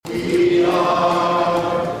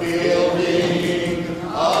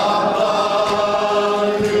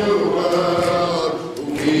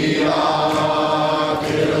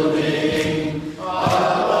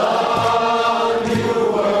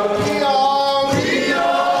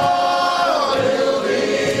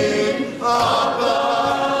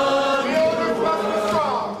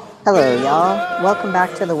Hello, y'all. Welcome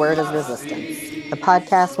back to The Word is Resistance, the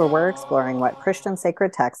podcast where we're exploring what Christian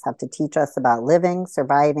sacred texts have to teach us about living,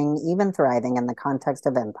 surviving, even thriving in the context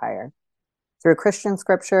of empire. Through Christian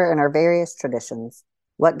scripture and our various traditions,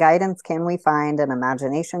 what guidance can we find and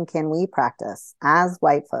imagination can we practice as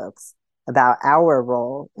white folks about our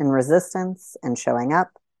role in resistance and showing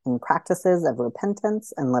up in practices of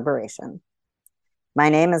repentance and liberation? My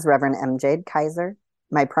name is Reverend M. Jade Kaiser.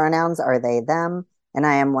 My pronouns are they, them, and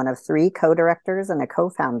I am one of 3 co-directors and a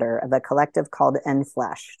co-founder of a collective called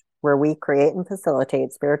Enfleshed, where we create and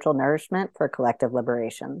facilitate spiritual nourishment for collective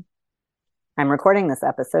liberation. I'm recording this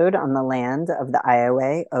episode on the land of the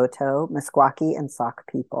Iowa, Oto, Meskwaki, and Sauk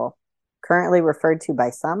people, currently referred to by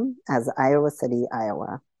some as Iowa City,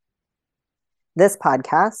 Iowa. This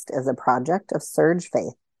podcast is a project of Surge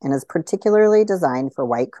Faith and is particularly designed for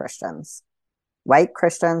white Christians. White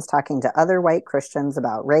Christians talking to other white Christians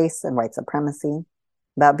about race and white supremacy,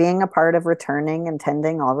 about being a part of returning and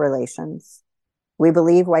tending all relations. We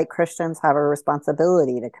believe white Christians have a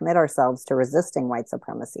responsibility to commit ourselves to resisting white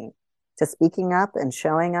supremacy, to speaking up and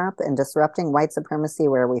showing up and disrupting white supremacy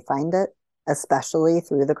where we find it, especially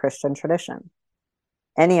through the Christian tradition.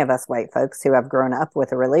 Any of us white folks who have grown up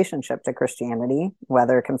with a relationship to Christianity,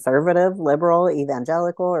 whether conservative, liberal,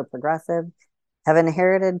 evangelical, or progressive, have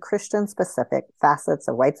inherited Christian-specific facets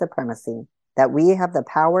of white supremacy that we have the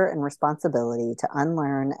power and responsibility to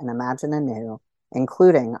unlearn and imagine anew,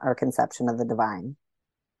 including our conception of the divine.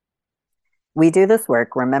 We do this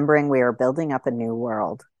work remembering we are building up a new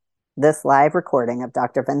world. This live recording of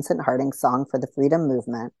Dr. Vincent Harding's Song for the Freedom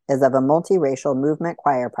Movement is of a multiracial movement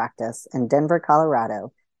choir practice in Denver,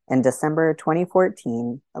 Colorado in December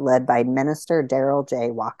 2014, led by Minister Daryl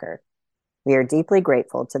J. Walker. We are deeply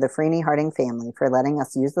grateful to the Freeney Harding family for letting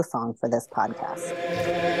us use the song for this podcast.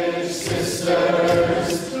 Courage,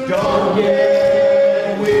 sisters, don't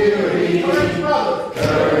get weary. Courage,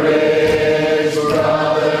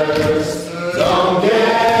 brothers, don't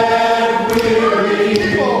get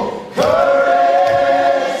weary. Courage,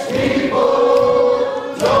 people,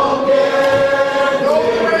 don't get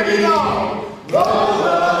weary.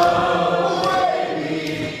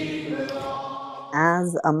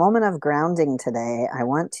 As a moment of grounding today, I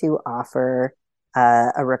want to offer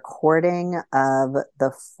a recording of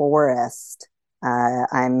the forest.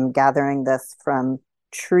 I'm gathering this from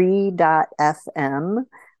tree.fm,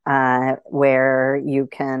 where you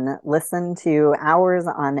can listen to hours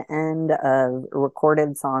on end of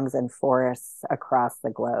recorded songs in forests across the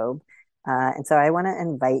globe. And so I want to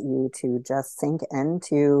invite you to just sink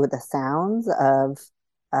into the sounds of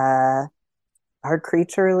our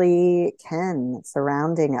creaturely kin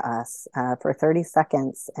surrounding us for 30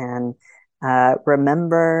 seconds and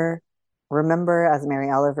remember, as Mary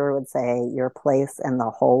Oliver would say, your place in the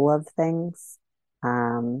whole of things.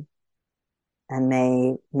 And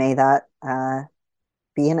may that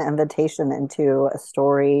be an invitation into a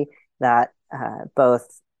story that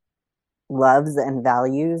both loves and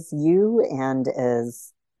values you and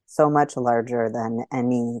is so much larger than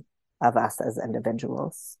any of us as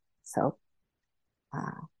individuals. So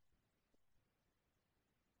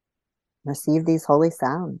receive these holy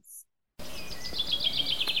sounds.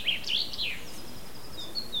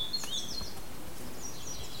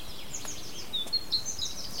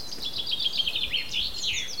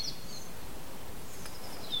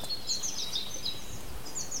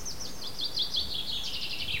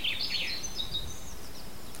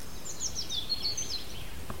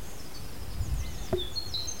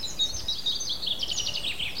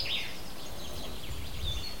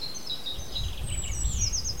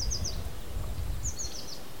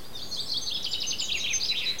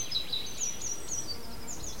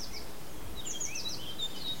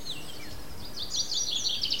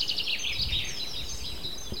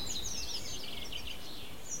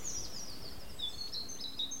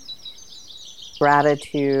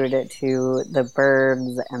 Gratitude to the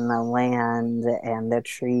birds and the land and the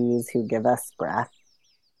trees who give us breath.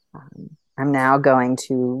 I'm now going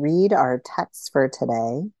to read our text for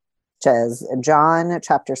today, which is John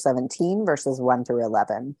chapter 17, verses 1 through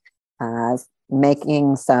 11,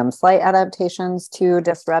 making some slight adaptations to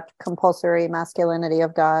disrupt compulsory masculinity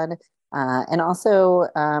of God, and also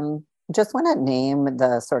just want to name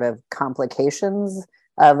the sort of complications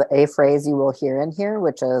of a phrase you will hear in here,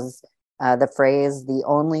 which is the phrase, the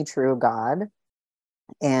only true God.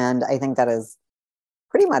 And I think that is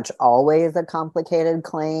pretty much always a complicated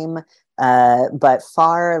claim, but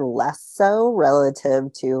far less so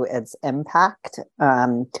relative to its impact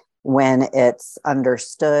when it's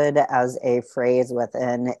understood as a phrase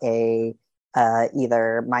within a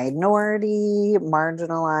either minority,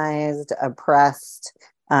 marginalized, oppressed,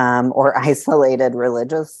 or isolated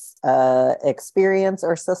religious experience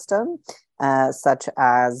or system, such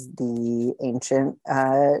as the ancient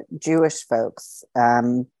Jewish folks.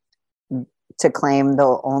 To claim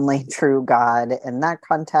the only true God in that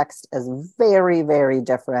context is very, very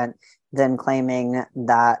different than claiming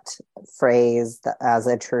that phrase as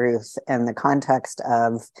a truth in the context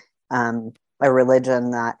of a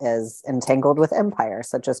religion that is entangled with empire,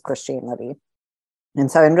 such as Christianity.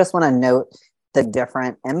 And so I just want to note the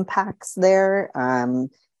different impacts there,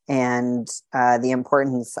 and the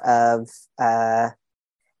importance of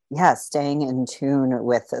staying in tune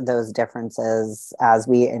with those differences as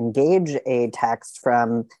we engage a text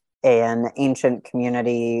from an ancient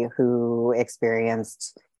community who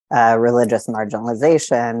experienced religious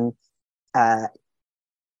marginalization,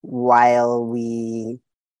 while we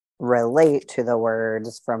relate to the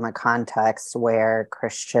words from a context where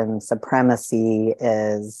Christian supremacy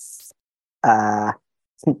is so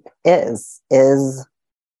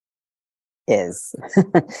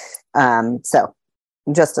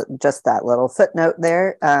just that little footnote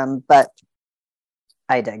there, but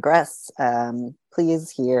I digress. Please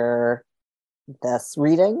hear this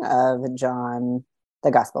reading of John,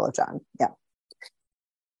 the Gospel of John. Yeah.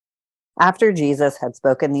 After Jesus had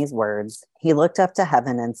spoken these words, he looked up to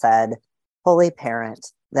heaven and said, "Holy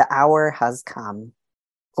Parent, the hour has come.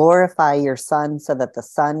 Glorify your Son so that the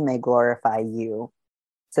Son may glorify you,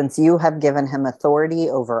 since you have given him authority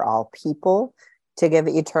over all people, to give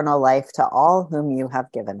eternal life to all whom you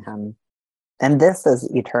have given him. And this is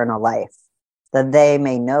eternal life, that they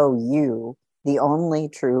may know you, the only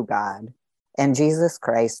true God, and Jesus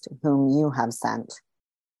Christ, whom you have sent.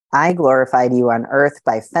 I glorified you on earth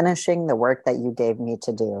by finishing the work that you gave me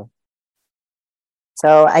to do."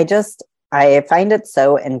 So I find it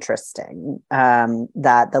so interesting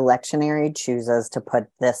that the lectionary chooses to put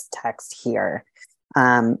this text here.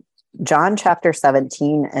 John chapter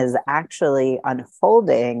 17 is actually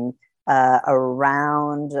unfolding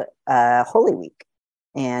around Holy Week.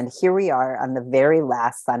 And here we are on the very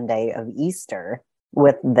last Sunday of Easter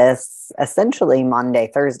with this essentially Maundy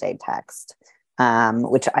Thursday text,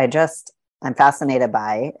 which I'm fascinated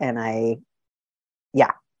by. And I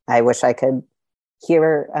wish I could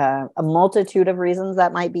hear a multitude of reasons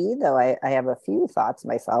that might be, though I have a few thoughts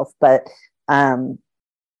myself, but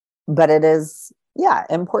it is,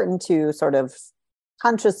 important to sort of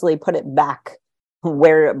consciously put it back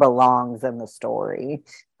where it belongs in the story,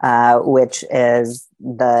 which is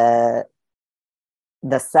the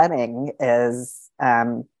setting is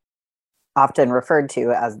often referred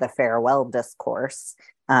to as the farewell discourse.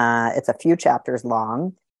 It's a few chapters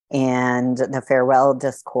long, and the farewell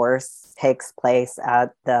discourse takes place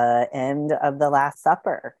at the end of the Last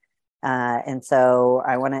Supper. And so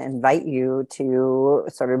I want to invite you to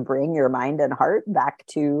sort of bring your mind and heart back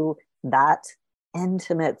to that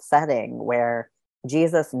intimate setting where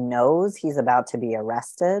Jesus knows he's about to be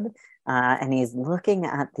arrested, and he's looking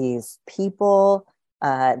at these people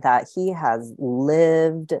that he has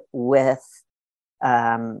lived with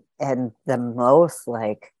in the most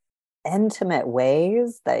intimate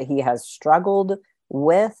ways, that he has struggled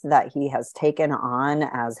with, that he has taken on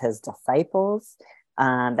as his disciples,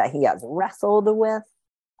 that he has wrestled with,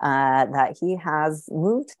 that he has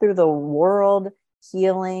moved through the world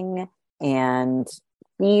healing and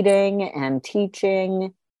feeding and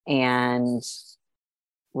teaching and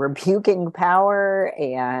rebuking power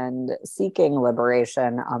and seeking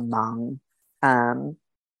liberation among,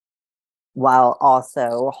 while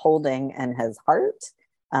also holding in his heart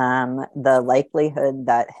the likelihood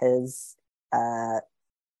that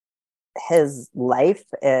his life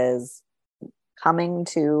is coming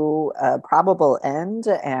to a probable end,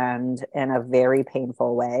 and in a very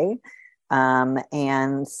painful way.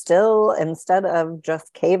 And still, instead of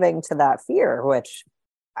just caving to that fear, which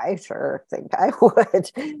I sure think I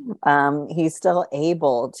would, he's still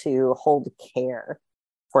able to hold care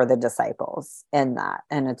for the disciples in that.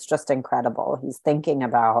 And it's just incredible. He's thinking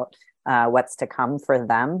about what's to come for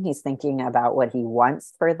them. He's thinking about what he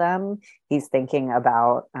wants for them. He's thinking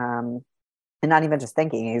about, and not even just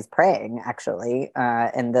thinking, he's praying actually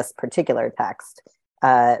in this particular text.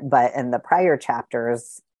 But in the prior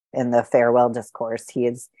chapters, in the farewell discourse,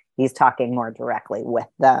 he's talking more directly with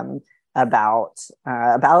them about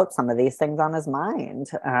some of these things on his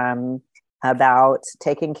mind, about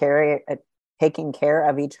taking care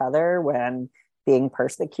of each other when being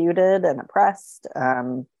persecuted and oppressed.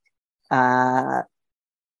 About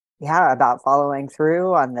following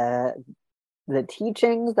through on the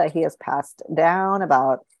teachings that he has passed down,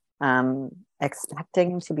 about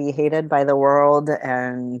expecting to be hated by the world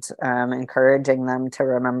and encouraging them to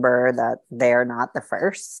remember that they're not the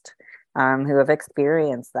first who have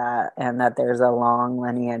experienced that, and that there's a long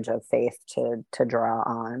lineage of faith to draw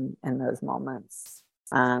on in those moments.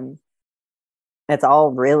 It's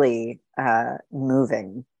all really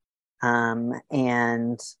moving.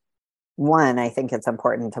 And one, I think it's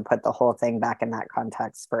important to put the whole thing back in that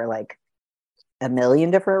context for like a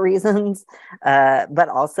million different reasons, but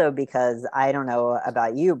also because I don't know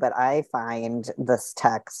about you, but I find this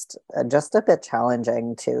text just a bit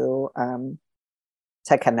challenging to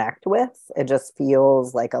connect with. It just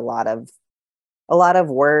feels like a lot of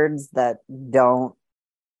words that don't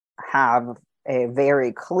have a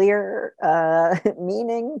very clear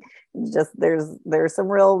meaning. Just there's some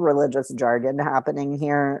real religious jargon happening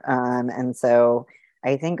here, and so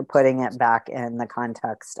I think putting it back in the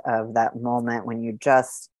context of that moment when you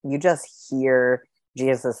just hear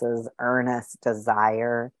Jesus's earnest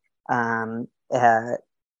desire under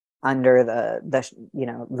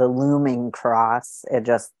the looming cross, it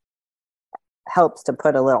just helps to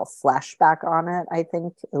put a little flesh back on it, I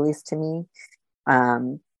think, at least to me.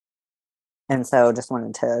 And so just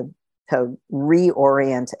wanted to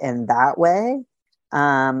reorient in that way.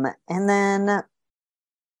 And then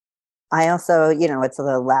I also, it's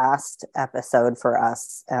the last episode for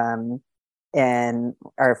us in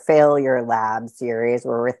our Failure Lab series,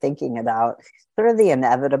 where we're thinking about sort of the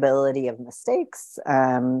inevitability of mistakes,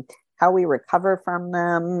 how we recover from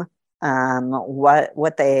them, what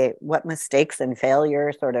mistakes and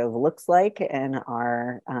failure sort of looks like in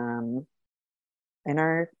our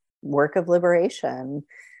work of liberation,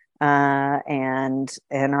 and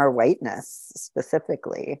in our whiteness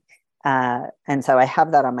specifically. And so I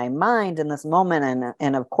have that on my mind in this moment.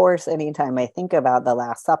 And of course, anytime I think about the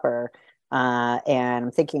Last Supper, and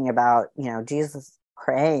I'm thinking about, Jesus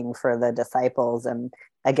praying for the disciples, and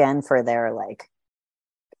again, for their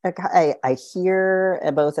I hear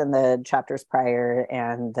both in the chapters prior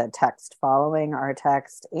and the text following our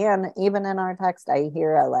text, and even in our text, I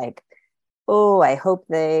hear oh, I hope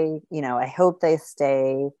they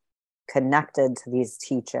stay connected to these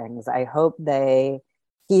teachings. I hope they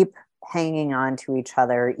keep hanging on to each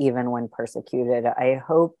other even when persecuted. I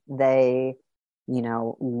hope they,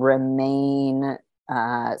 remain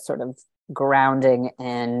sort of grounding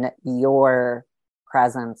in your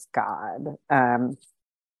presence, God. And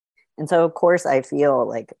so, of course, I feel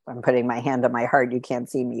like I'm putting my hand on my heart. You can't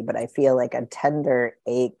see me, but I feel like a tender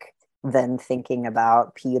ache then thinking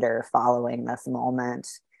about Peter following this moment,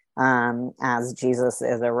 as Jesus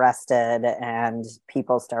is arrested and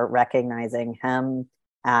people start recognizing him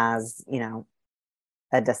as,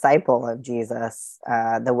 a disciple of Jesus,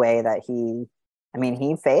 the way that he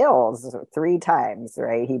fails 3 times,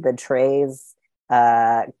 right? He betrays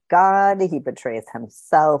God, he betrays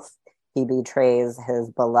himself, he betrays his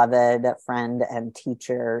beloved friend and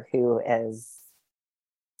teacher who is,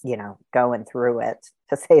 going through it,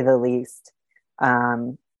 to say the least,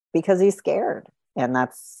 because he's scared. And I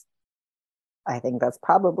think that's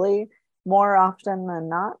probably more often than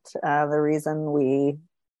not the reason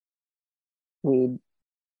we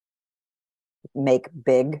make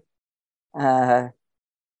big,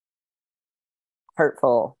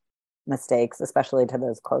 hurtful mistakes, especially to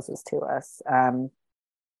those closest to us.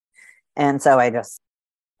 And so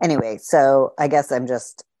anyway, so I guess I'm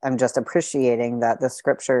just appreciating that the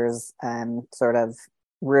scriptures sort of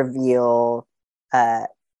reveal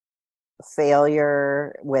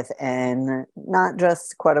failure within not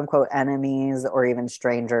just quote unquote enemies or even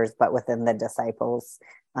strangers, but within the disciples.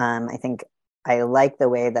 I think I like the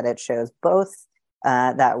way that it shows both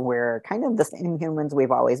that we're kind of the same humans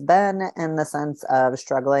we've always been, in the sense of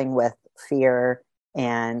struggling with fear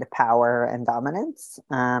and power and dominance,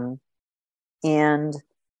 and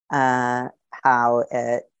how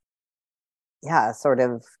it sort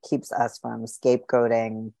of keeps us from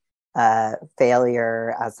scapegoating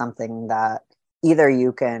failure as something that either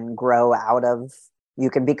you can grow out of,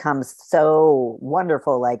 you can become so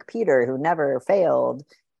wonderful like Peter, who never failed.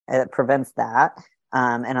 It prevents that,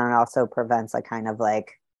 and it also prevents a kind of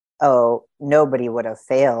oh, nobody would have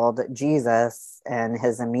failed Jesus and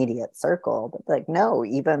his immediate circle. But no,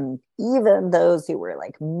 even those who were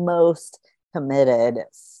most committed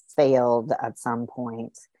failed at some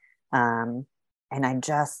point. And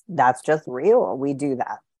that's just real. We do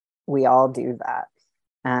that. We all do that.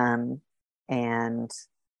 And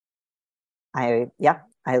I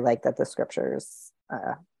like that the scriptures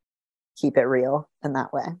keep it real in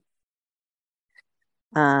that way.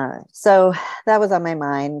 So that was on my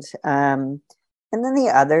mind. And then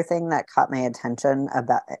the other thing that caught my attention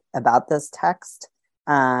about this text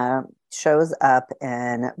shows up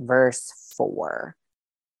in verse 4.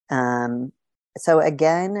 So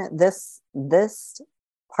again, this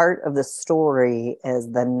part of the story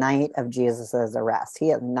is the night of Jesus's arrest. He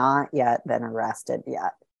has not yet been arrested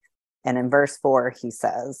yet. And in verse 4, he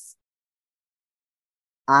says,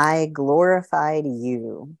 I glorified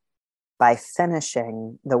you by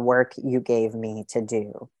finishing the work you gave me to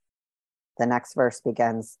do. The next verse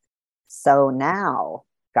begins, so now,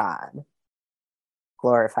 God,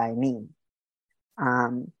 glorify me.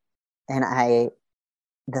 And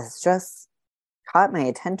this just caught my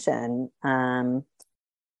attention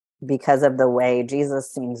because of the way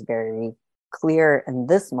Jesus seems very clear in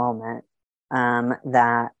this moment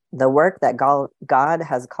that the work that God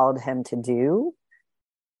has called him to do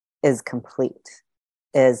is complete,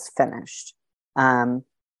 is finished.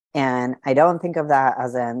 And I don't think of that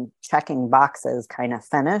as in checking boxes kind of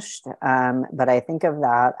finished, but I think of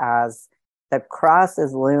that as the cross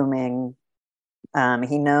is looming.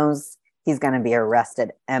 He knows he's going to be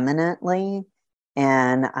arrested imminently.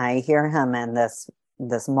 And I hear him in this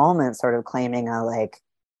moment sort of claiming, like,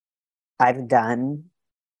 I've done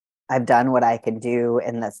what I could do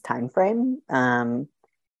in this time frame.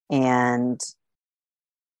 And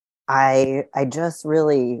I just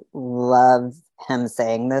really love him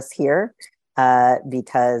saying this here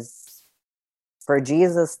because for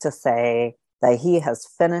Jesus to say that he has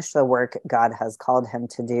finished the work God has called him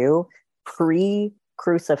to do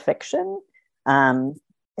pre-crucifixion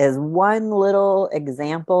is one little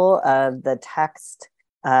example of the text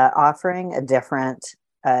offering a different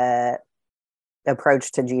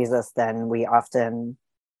approach to Jesus than we often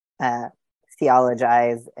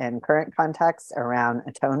theologize in current contexts around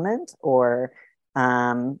atonement or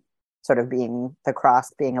sort of being the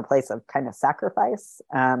cross being a place of kind of sacrifice.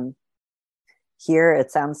 Here, it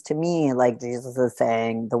sounds to me like Jesus is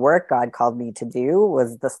saying the work God called me to do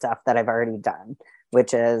was the stuff that I've already done,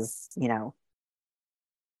 which is,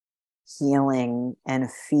 healing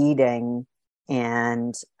and feeding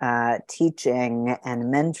and teaching and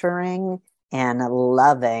mentoring and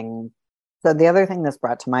loving. So the other thing this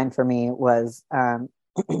brought to mind for me was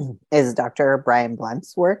is Dr. Brian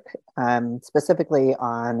Blunt's work, specifically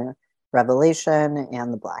on Revelation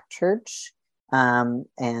and the Black Church,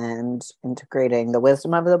 and integrating the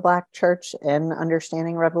wisdom of the Black Church in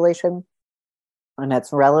understanding Revelation. And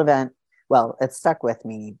it's relevant. Well, it stuck with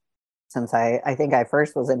me since I think I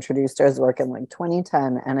first was introduced to his work in like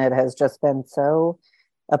 2010, and it has just been so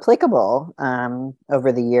applicable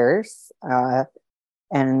over the years.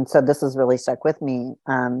 And so this has really stuck with me.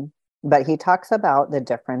 But he talks about the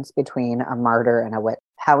difference between a martyr and a witness.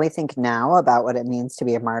 How we think now about what it means to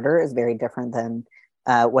be a martyr is very different than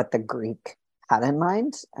what the Greek had in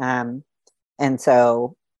mind. And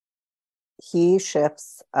so he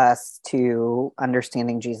shifts us to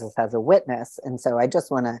understanding Jesus as a witness. And so I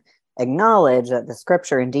just want to acknowledge that the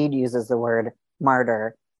scripture indeed uses the word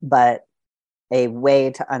martyr, but a way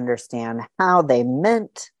to understand how they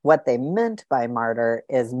meant what they meant by martyr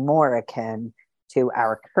is more akin to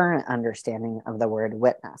our current understanding of the word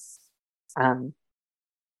witness. And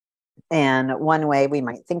one way we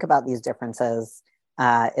might think about these differences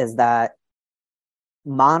is that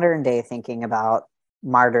modern day thinking about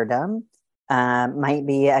martyrdom might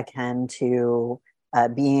be akin to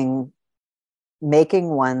making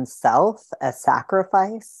oneself a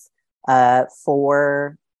sacrifice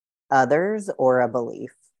for others or a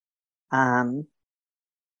belief. And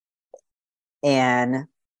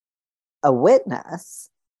a witness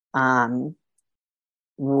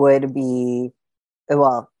would be,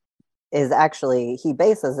 is actually, he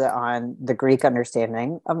bases it on the Greek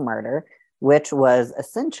understanding of martyr, which was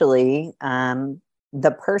essentially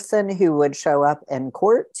the person who would show up in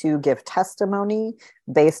court to give testimony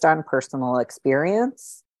based on personal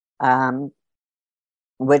experience,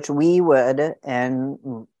 which we would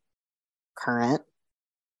in current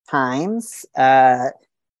times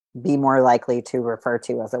be more likely to refer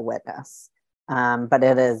to as a witness. But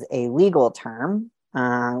it is a legal term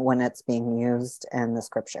when it's being used in the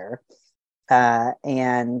scripture.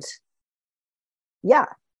 And yeah,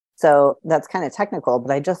 so that's kind of technical,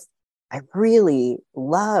 but I really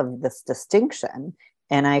love this distinction,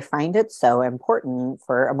 and I find it so important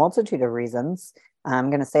for a multitude of reasons. I'm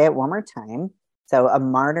going to say it one more time. So a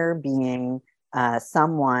martyr being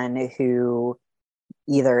someone who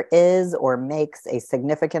either is or makes a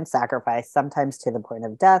significant sacrifice, sometimes to the point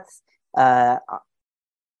of death,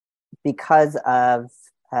 because of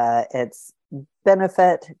its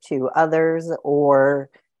benefit to others or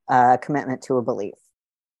commitment to a belief.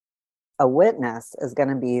 A witness is going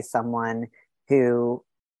to be someone who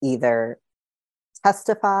either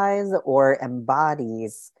testifies or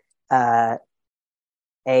embodies a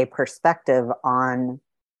perspective on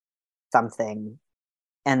something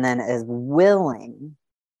and then is willing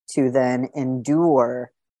to then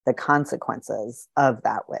endure the consequences of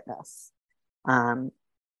that witness.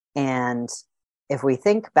 And if we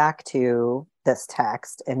think back to this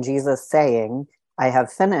text and Jesus saying, I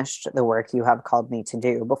have finished the work you have called me to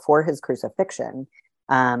do before his crucifixion,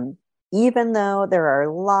 even though there are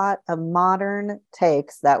a lot of modern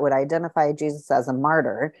takes that would identify Jesus as a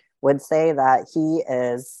martyr, would say that he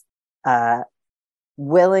is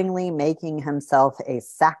willingly making himself a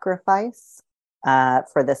sacrifice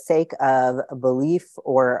for the sake of belief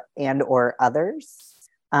or others.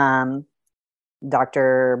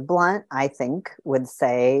 Dr. Blunt, I think, would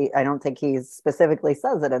say, I don't think he specifically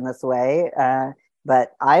says it in this way,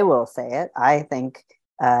 but I will say it. I think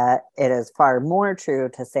it is far more true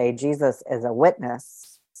to say Jesus is a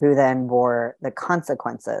witness who then bore the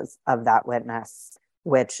consequences of that witness,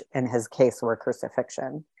 which in his case were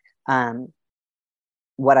crucifixion.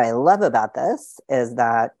 What I love about this is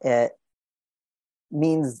that it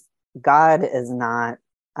means God is not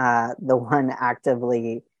the one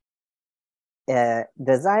actively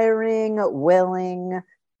desiring, willing,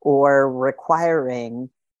 or requiring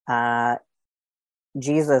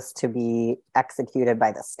Jesus to be executed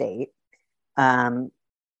by the state. And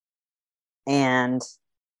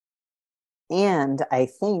I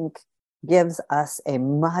think gives us a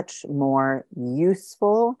much more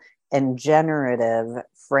useful and generative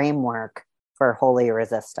framework for holy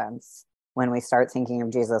resistance when we start thinking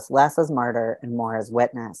of Jesus less as martyr and more as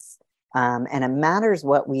witness. And it matters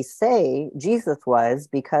what we say Jesus was,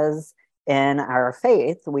 because in our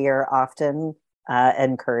faith, we are often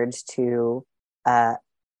encouraged to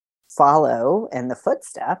follow in the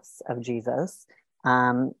footsteps of Jesus,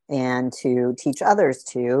 and to teach others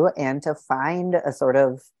to, and to find a sort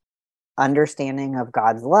of understanding of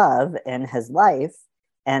God's love in his life.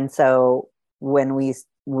 And so when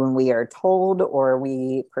we are told or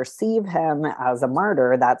we perceive him as a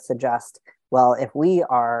martyr, that suggests, well, if we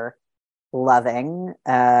are loving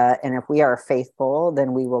and if we are faithful,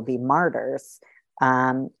 then we will be martyrs.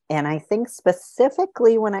 And I think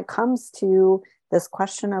specifically when it comes to this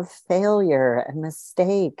question of failure and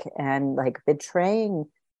mistake and like betraying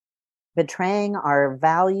our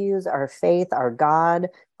values, our faith, our God,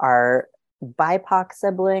 our BIPOC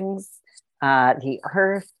siblings, the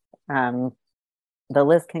earth, the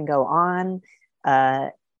list can go on.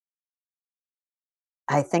 I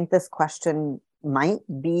think this question might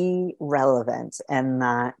be relevant, and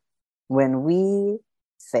that when we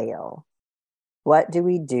fail, what do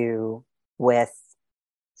we do with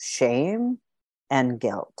shame and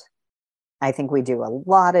guilt? I think we do a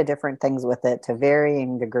lot of different things with it to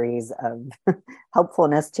varying degrees of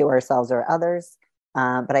helpfulness to ourselves or others.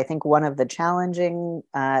 But I think one of the challenging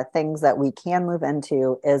things that we can move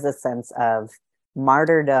into is a sense of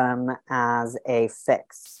martyrdom as a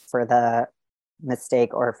fix for the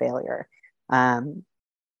mistake or failure.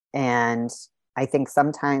 And I think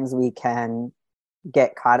sometimes we can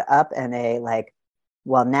get caught up in a like,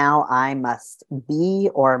 well, now I must be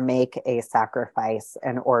or make a sacrifice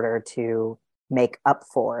in order to make up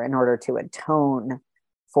for, in order to atone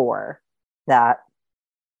for that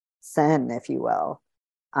sin, if you will.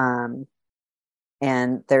 And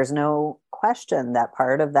there's no question that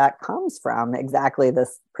part of that comes from exactly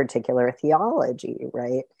this particular theology,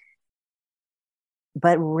 right?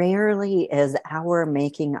 But rarely is our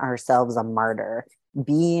making ourselves a martyr,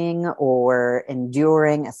 being or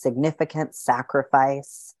enduring a significant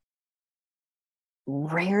sacrifice,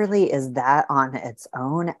 rarely is that on its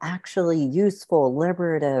own actually useful,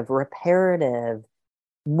 liberative, reparative.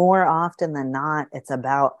 More often than not, it's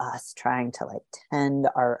about us trying to like tend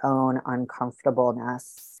our own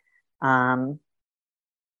uncomfortableness. And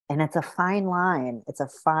it's a fine line. It's a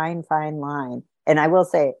fine, fine line. And I will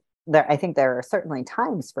say, I think there are certainly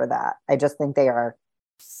times for that. I just think they are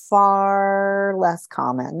far less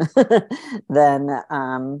common than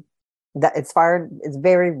that. It's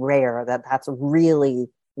very rare that that's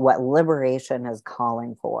really what liberation is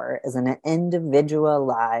calling for, is an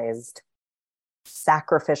individualized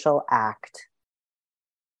sacrificial act.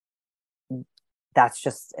 It's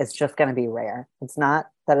just going to be rare. It's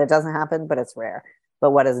not that it doesn't happen, but it's rare.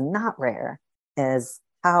 But what is not rare is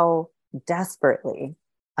how desperately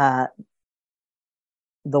the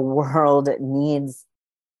world needs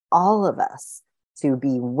all of us to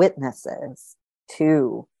be witnesses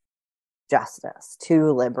to justice,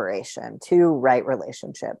 to liberation, to right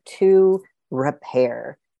relationship, to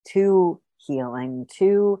repair, to healing,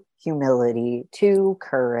 to humility, to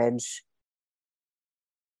courage,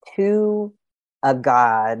 to a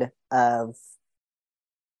God of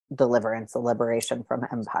deliverance, a liberation from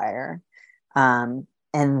empire. And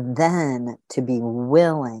then to be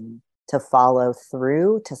willing to follow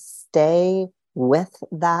through, to stay with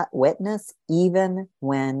that witness, even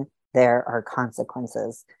when there are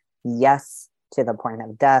consequences. Yes, to the point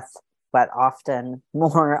of death, but often,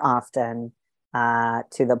 more often,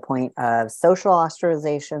 to the point of social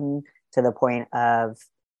ostracization, to the point of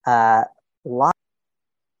loss.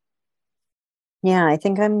 Yeah, I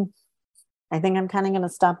think I'm kind of going to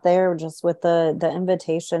stop there just with the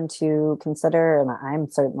invitation to consider, and I'm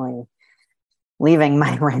certainly leaving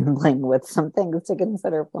my rambling with some things to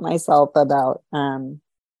consider for myself about.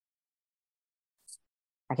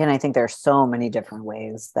 Again, I think there are so many different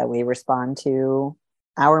ways that we respond to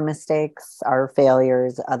our mistakes, our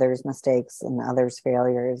failures, others' mistakes, and others'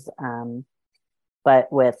 failures.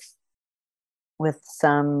 But with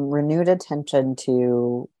some renewed attention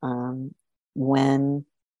to when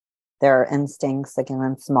there are instincts, again,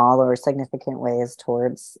 in small or significant ways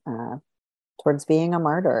towards being a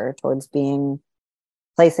martyr, towards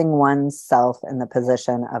placing oneself in the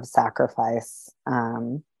position of sacrifice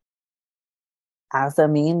as a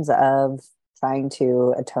means of trying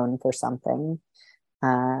to atone for something,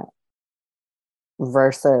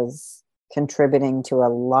 versus contributing to a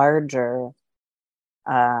larger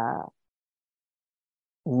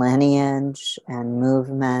lineage and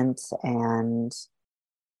movement and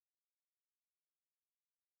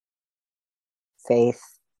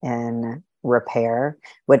faith in repair,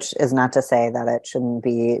 which is not to say that it shouldn't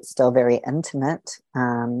be still very intimate.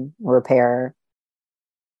 Repair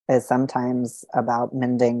is sometimes about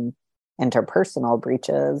mending interpersonal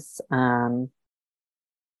breaches.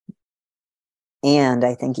 And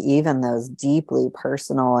I think even those deeply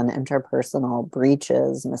personal and interpersonal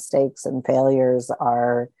breaches, mistakes, and failures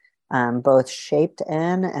are both shaped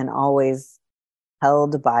in and always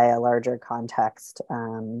held by a larger context,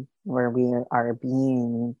 where we are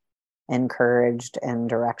being encouraged in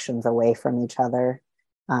directions away from each other.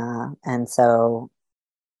 And so,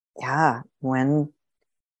 yeah,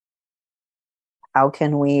 how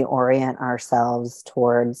can we orient ourselves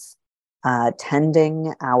towards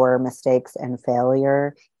tending our mistakes and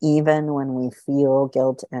failure, even when we feel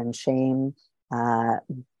guilt and shame,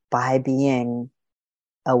 by being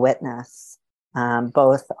a witness,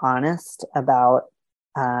 both honest about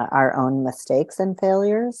our own mistakes and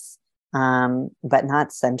failures, but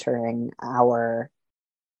not centering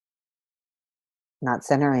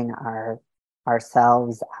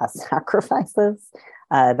ourselves as sacrifices,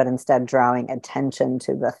 but instead drawing attention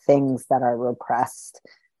to the things that are repressed,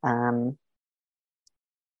 to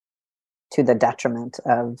the detriment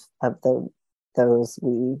of those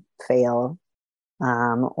we fail,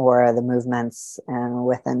 or the movements and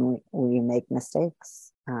within we make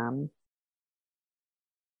mistakes.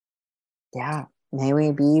 Yeah, may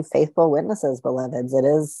we be faithful witnesses, beloveds. It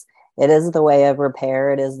is the way of repair.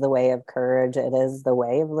 It is the way of courage. It is the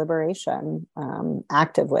way of liberation.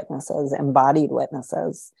 Active witnesses, embodied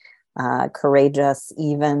witnesses, courageous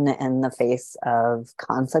even in the face of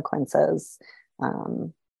consequences.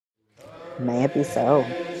 May it be so.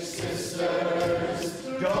 Sisters,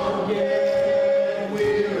 don't get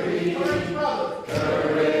weary.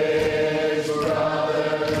 Courage,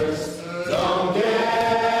 brothers, don't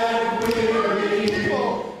get weary.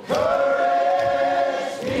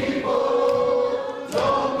 Courage, people,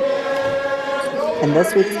 don't get weary. In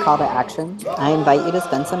this week's call to action, I invite you to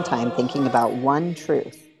spend some time thinking about one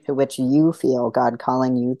truth to which you feel God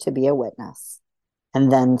calling you to be a witness,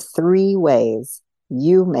 and then 3 ways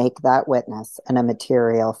you make that witness in a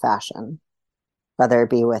material fashion, whether it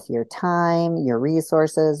be with your time, your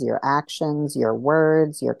resources, your actions, your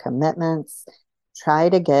words, your commitments. Try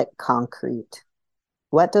to get concrete.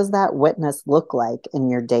 What does that witness look like in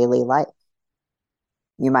your daily life?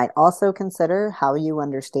 You might also consider how you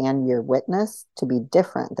understand your witness to be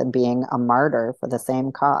different than being a martyr for the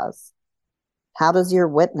same cause. How does your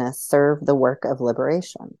witness serve the work of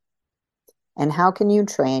liberation? And how can you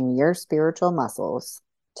train your spiritual muscles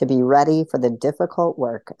to be ready for the difficult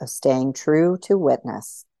work of staying true to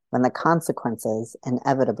witness when the consequences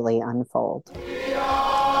inevitably unfold? We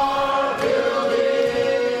are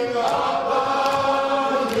building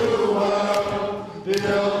up a new world.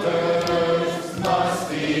 Builders must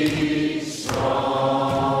be strong.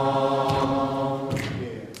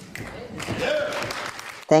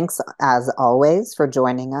 Thanks, as always, for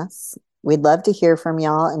joining us. We'd love to hear from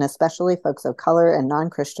y'all, and especially folks of color and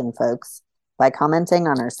non-Christian folks, by commenting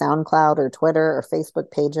on our SoundCloud or Twitter or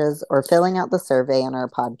Facebook pages, or filling out the survey on our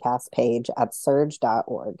podcast page at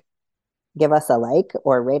surge.org. Give us a like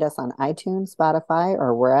or rate us on iTunes, Spotify,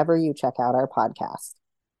 or wherever you check out our podcast.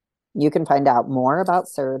 You can find out more about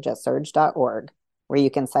Surge at surge.org, where you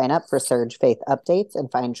can sign up for Surge Faith updates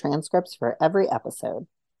and find transcripts for every episode,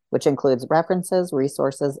 which includes references,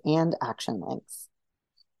 resources, and action links.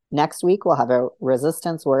 Next week, we'll have a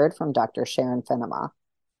resistance word from Dr. Sharon Finema.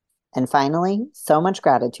 And finally, so much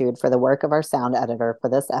gratitude for the work of our sound editor for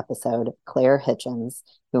this episode, Claire Hitchens,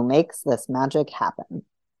 who makes this magic happen.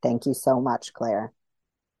 Thank you so much, Claire.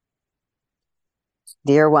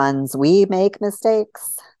 Dear ones, we make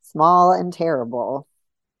mistakes, small and terrible.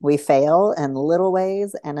 We fail in little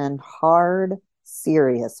ways and in hard,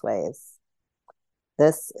 serious ways.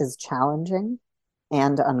 This is challenging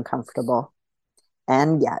and uncomfortable.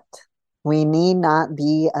 And yet, we need not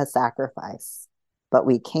be a sacrifice, but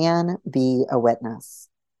we can be a witness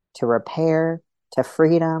to repair, to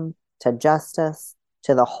freedom, to justice,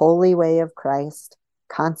 to the holy way of Christ,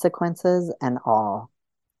 consequences and all.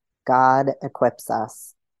 God equips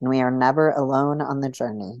us, and we are never alone on the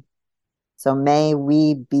journey. So may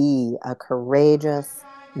we be a courageous,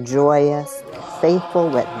 joyous, faithful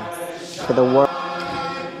witness to the world.